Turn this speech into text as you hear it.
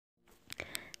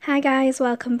Hi guys,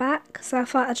 welcome back. So I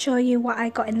thought I'd show you what I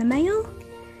got in the mail.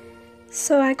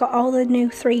 So I got all the new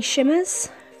 3 shimmers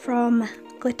from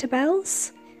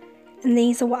Glitterbels, and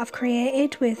these are what I've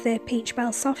created with the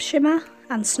Peacherbel Soft Shimmer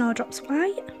and Snowdrops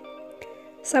White.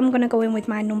 So I'm going to go in with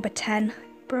my number 10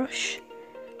 brush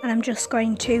and I'm just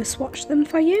going to swatch them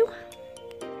for you.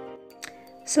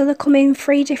 So they come in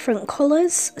 3 different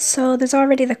colours, so there's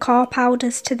already the core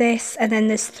powders to this, and then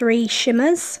there's 3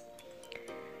 shimmers.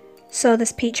 So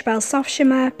there's Peacherbel Soft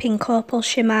Shimmer, Pink Opal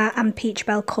Shimmer and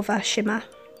Peacherbel Cover Shimmer.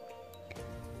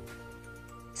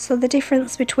 So the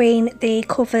difference between the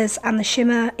covers and the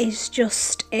shimmer is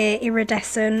just a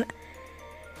iridescent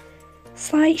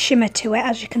slight shimmer to it,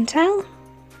 as you can tell.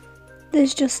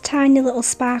 There's just tiny little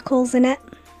sparkles in it.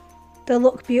 They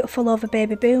look beautiful over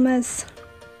baby boomers.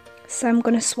 So I'm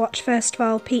going to swatch first of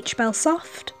all Peacherbel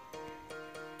Soft.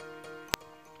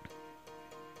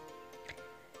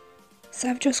 So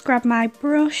I've just grabbed my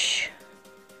brush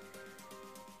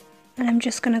and I'm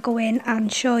just going to go in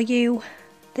and show you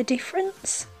the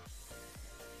difference.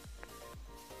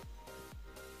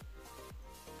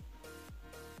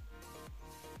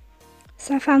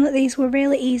 So I found that these were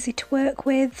really easy to work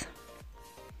with,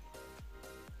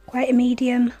 quite a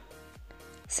medium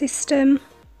system.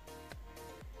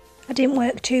 I didn't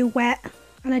work too wet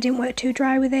and I didn't work too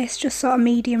dry with this, just sort of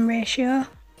medium ratio.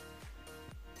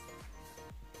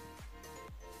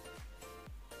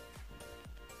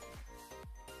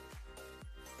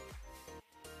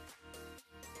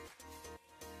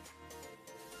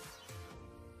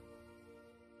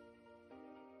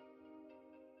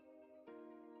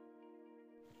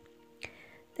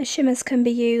 The shimmers can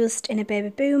be used in a baby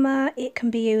boomer, it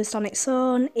can be used on its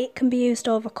own, it can be used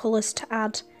over colours to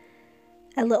add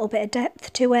a little bit of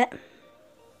depth to it.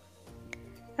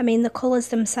 I mean, the colours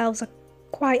themselves are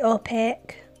quite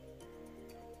opaque.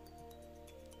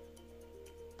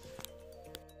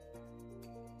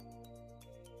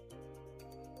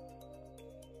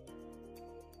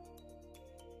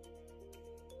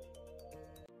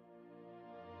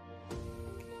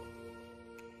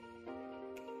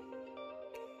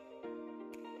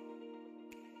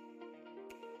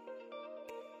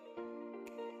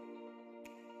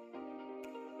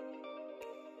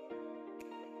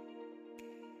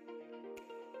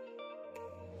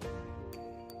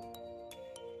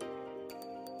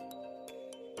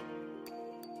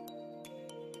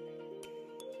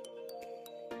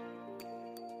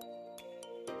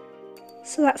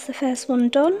 So that's the first one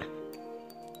done.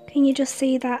 Can you just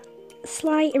see that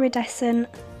slight iridescent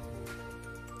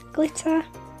glitter?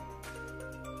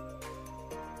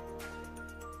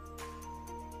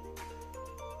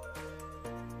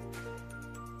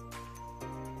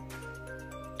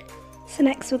 So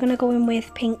next we're going to go in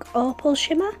with Pink Opal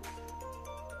Shimmer.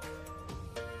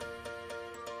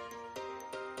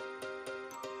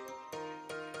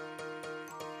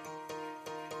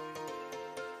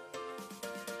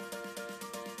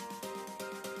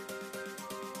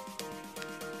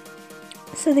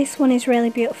 So this one is really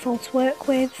beautiful to work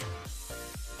with.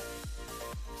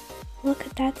 Look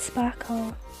at that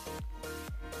sparkle.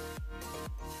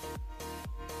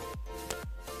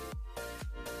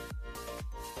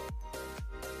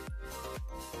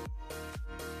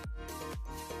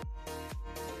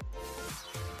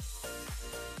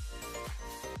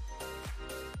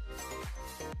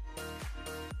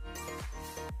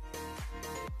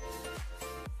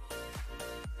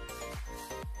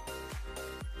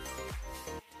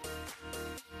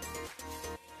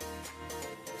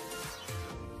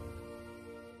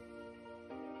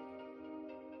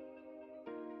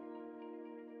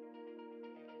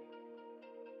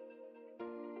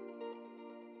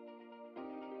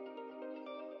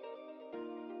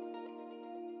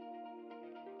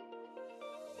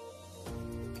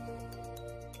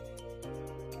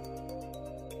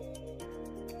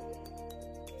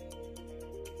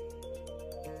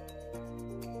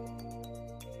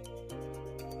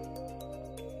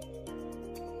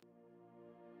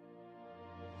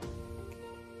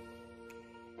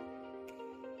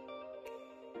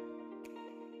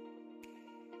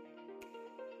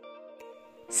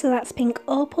 So that's Pink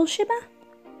Opal Shimmer.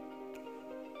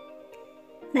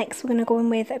 Next we're going to go in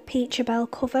with a Peacherbel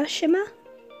Cover Shimmer.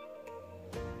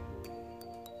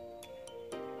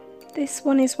 This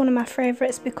one is one of my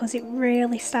favourites because it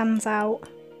really stands out.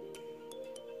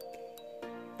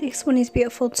 This one is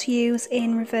beautiful to use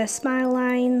in reverse smile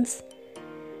lines,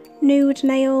 nude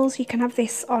nails. You can have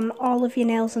this on all of your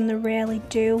nails and they really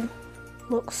do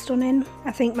look stunning.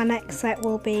 I think my next set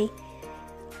will be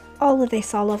all of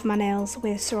this all over my nails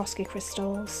with Swarovski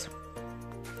crystals,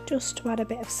 just to add a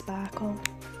bit of sparkle.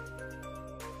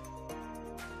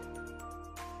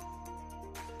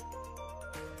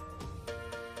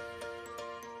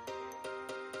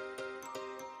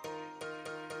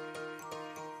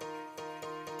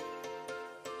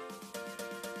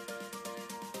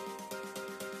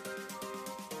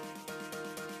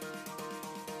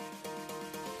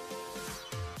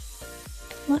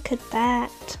 Look at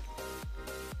that.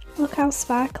 Look how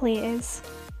sparkly it is.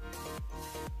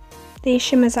 These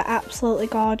shimmers are absolutely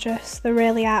gorgeous. They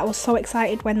really are. I was so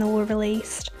excited when they were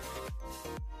released.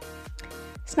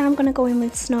 So now I'm going to go in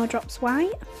with Snowdrops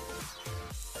White.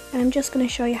 And I'm just going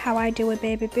to show you how I do a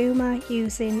baby boomer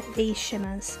using these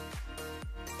shimmers.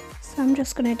 So I'm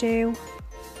just going to do,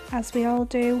 as we all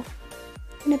do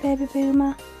in a baby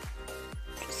boomer,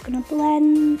 just going to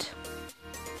blend.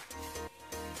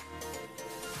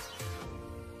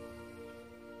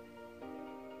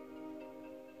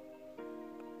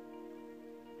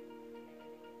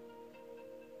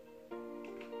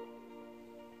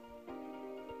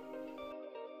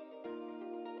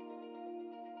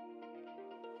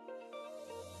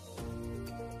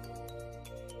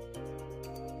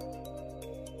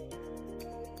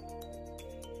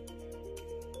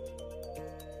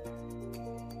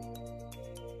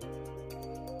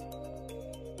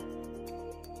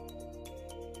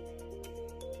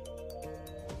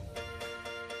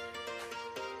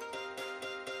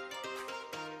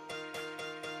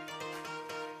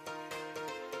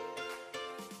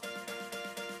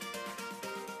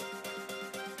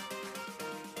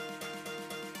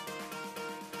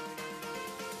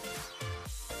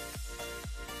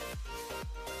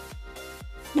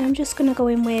 Now I'm just going to go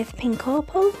in with Pink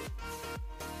Opal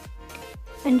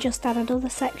and just add another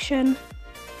section.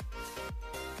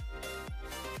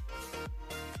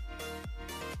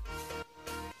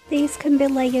 These can be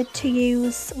layered to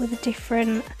use with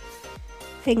different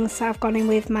things. So I've gone in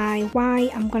with my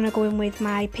white, I'm going to go in with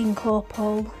my Pink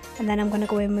Opal, and then I'm going to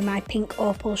go in with my Pink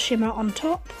Opal shimmer on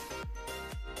top.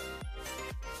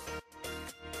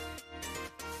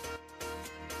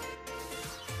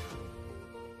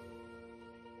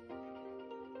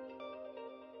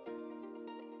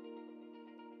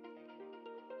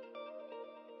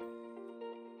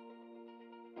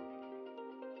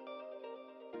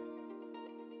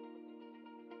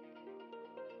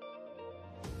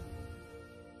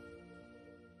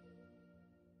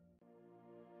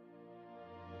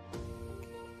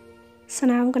 So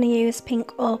now I'm going to use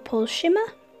Pink Opal shimmer,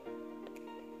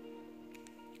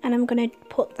 and I'm going to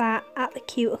put that at the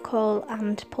cuticle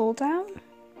and pull down.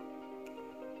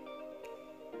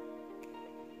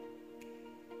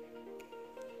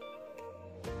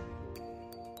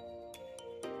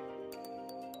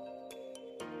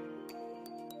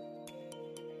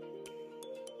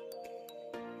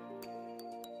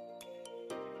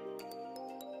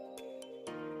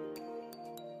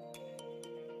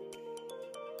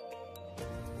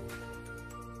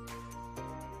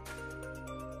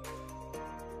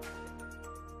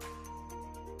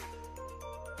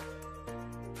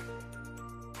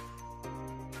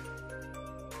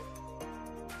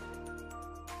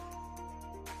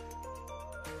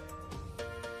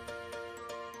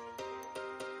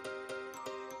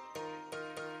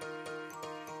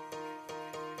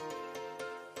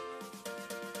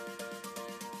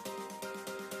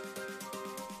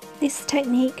 This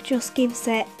technique just gives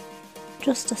it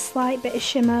just a slight bit of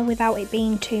shimmer without it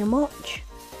being too much.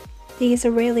 These are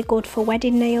really good for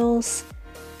wedding nails,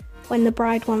 when the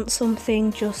bride wants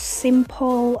something just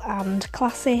simple and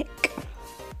classic.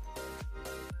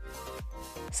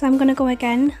 So I'm going to go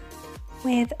again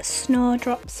with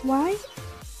Snowdrops White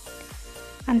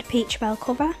and Peacherbel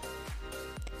cover.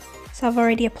 So I've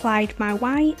already applied my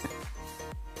white.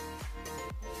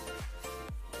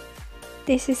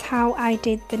 This is how I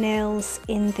did the nails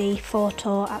in the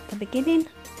photo at the beginning.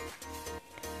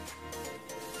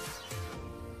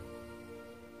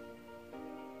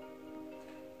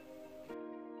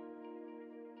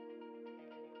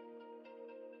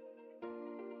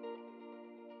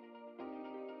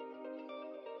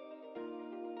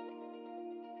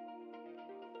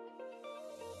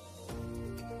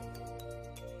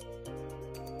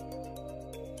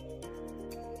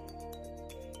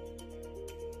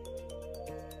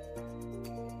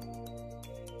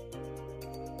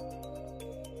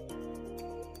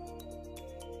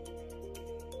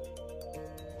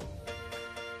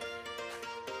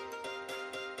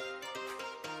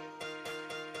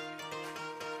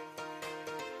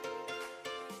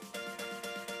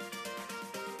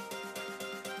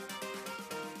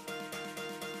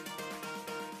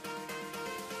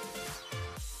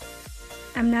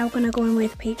 I'm now going to go in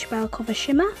with Peacherbel cover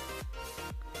shimmer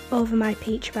over my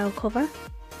Peacherbel cover.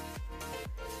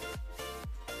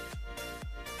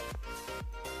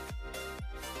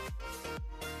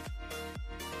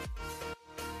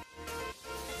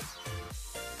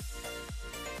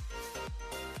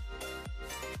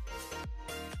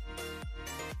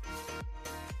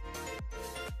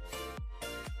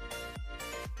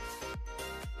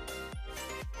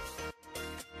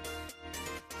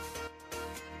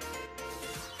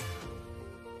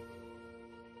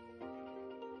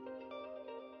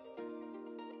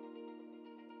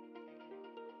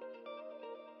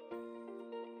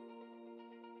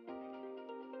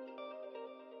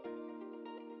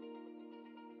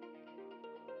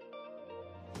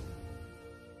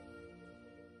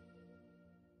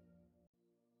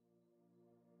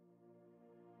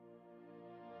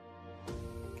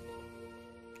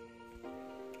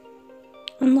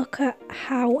 And look at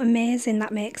how amazing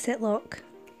that makes it look.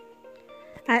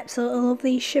 I absolutely love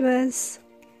these shimmers.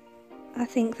 I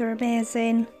think they're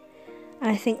amazing.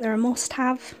 I think they're a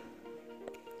must-have.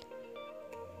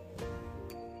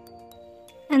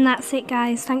 And that's it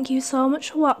guys, thank you so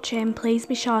much for watching. Please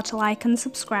be sure to like and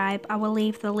subscribe. I will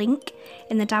leave the link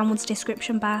in the downwards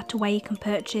description bar to where you can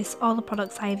purchase all the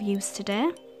products I have used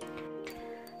today.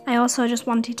 I also just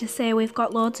wanted to say we've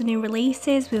got loads of new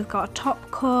releases. We've got a top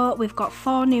coat, we've got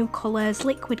 4 new colours,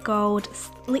 liquid gold,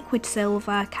 liquid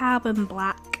silver, carbon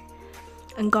black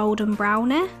and golden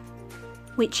brownie,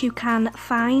 which you can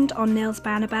find on Nails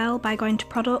by Annabelle by going to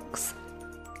products,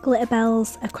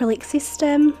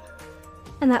 Glitterbels-Acrylic-System,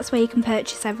 and that's where you can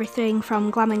purchase everything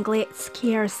from Glam and Glitz,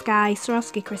 Kiara Sky,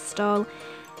 Swarovski Crystal,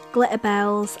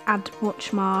 Glitterbels and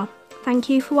much more. Thank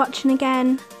you for watching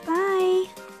again. Bye.